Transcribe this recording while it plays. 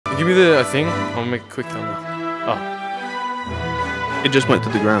Give me the thing. I'll make a quick thumbnail. Oh. It just went to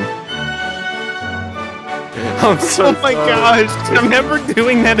the ground. I'm so Oh my gosh! I'm never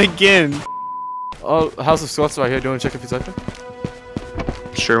doing that again. Oh, House of Scots right here. Do you want to check if it's open?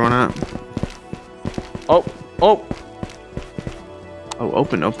 Sure, why not? Oh. Oh,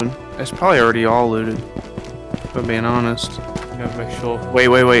 open. It's probably already all looted. If I'm being honest. I gotta make sure.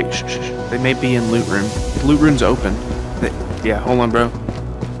 Wait. Shh. They may be in loot room. Loot room's open. Yeah, hold on, bro.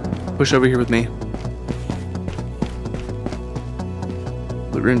 Push over here with me.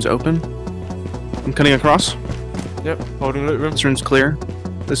 Loot room's open. I'm cutting across. Yep, holding loot room. This room's clear.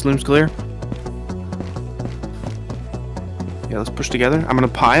 This room's clear. Yeah, let's push together. I'm gonna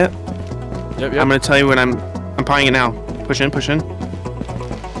pie it. Yep. I'm gonna tell you when I'm pieing it now. Push in.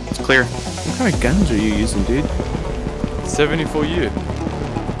 It's clear. What kind of guns are you using, dude? 70 for you.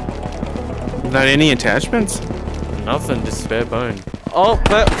 Without any attachments? Nothing, just bare bone. Oh,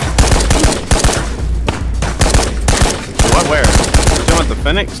 that. What? Where? You want the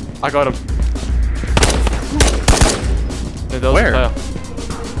Phoenix? I got him. Yeah, that was Where? A player.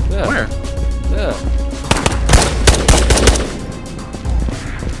 Yeah. Where? Yeah.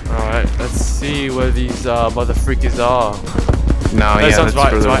 Alright, let's see where these mother freakers are. No, yeah, sounds that's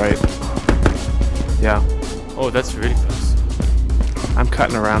right, further right. Yeah. Oh, that's really close. I'm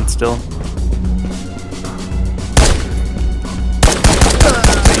cutting around still.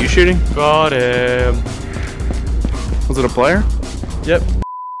 Are you shooting? Got him. Was it a player? Yep.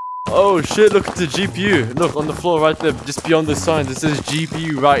 Oh shit, look at the GPU. Look, on the floor right there, just beyond the signs. It says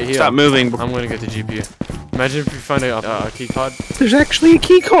GPU right here. Stop moving. I'm gonna get the GPU. Imagine if we find a key card. There's actually a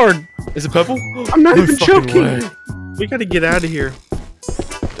key card. Is it purple? I'm not No even fucking joking. way. We gotta get out of here.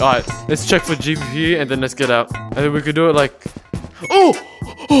 Alright, let's check for GPU and then let's get out. And then we could do it like... Oh!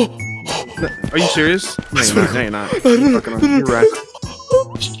 Are you serious? No, you're not. No, you're not. You're right.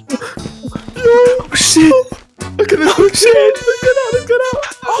 Oh shit! Look at this! Oh shit! Let's get out!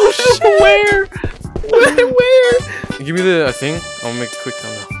 Oh shit! Where? Where? Give me the thing. I'll make a quick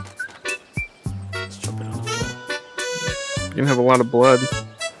thumbnail. Let's drop it on the floor. You're gonna have a lot of blood.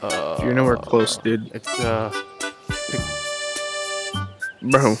 You're nowhere close, dude. It's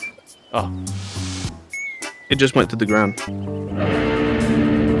Bro. Oh. It just went to the ground.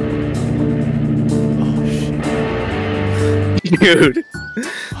 Dude.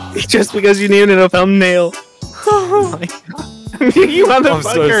 Just because you needed a thumbnail. Oh my god. You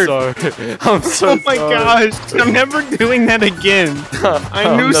motherfucker. I'm so sorry. I'm so Oh my sorry. gosh. I'm never doing that again.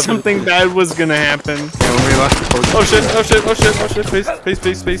 I knew something bad was gonna happen. Yeah, when we lost the post. Oh shit, oh shit, oh shit, oh shit,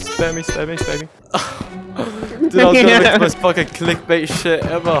 please, spare me. Dude, I was gonna make the most fucking clickbait shit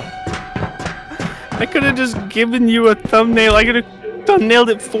ever. I could have just given you a thumbnail. I could have thumbnailed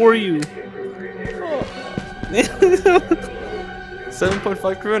it for you.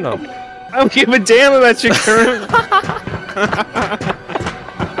 7.5 Corona. I don't give a damn about your current.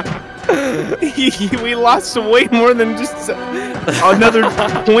 We lost way more than just another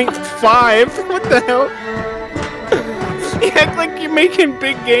 0.5. What the hell? You act like you're making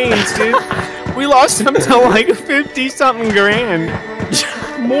big gains, dude. We lost up to like 50-something grand.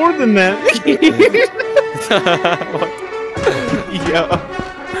 More than that. Yeah.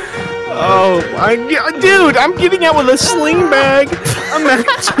 Oh, dude, I'm getting out with a sling bag.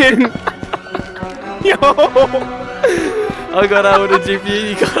 Imagine. Yo. I got out with a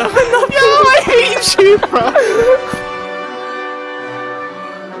GPU, you got out with nothing. Yo, I hate you, bro.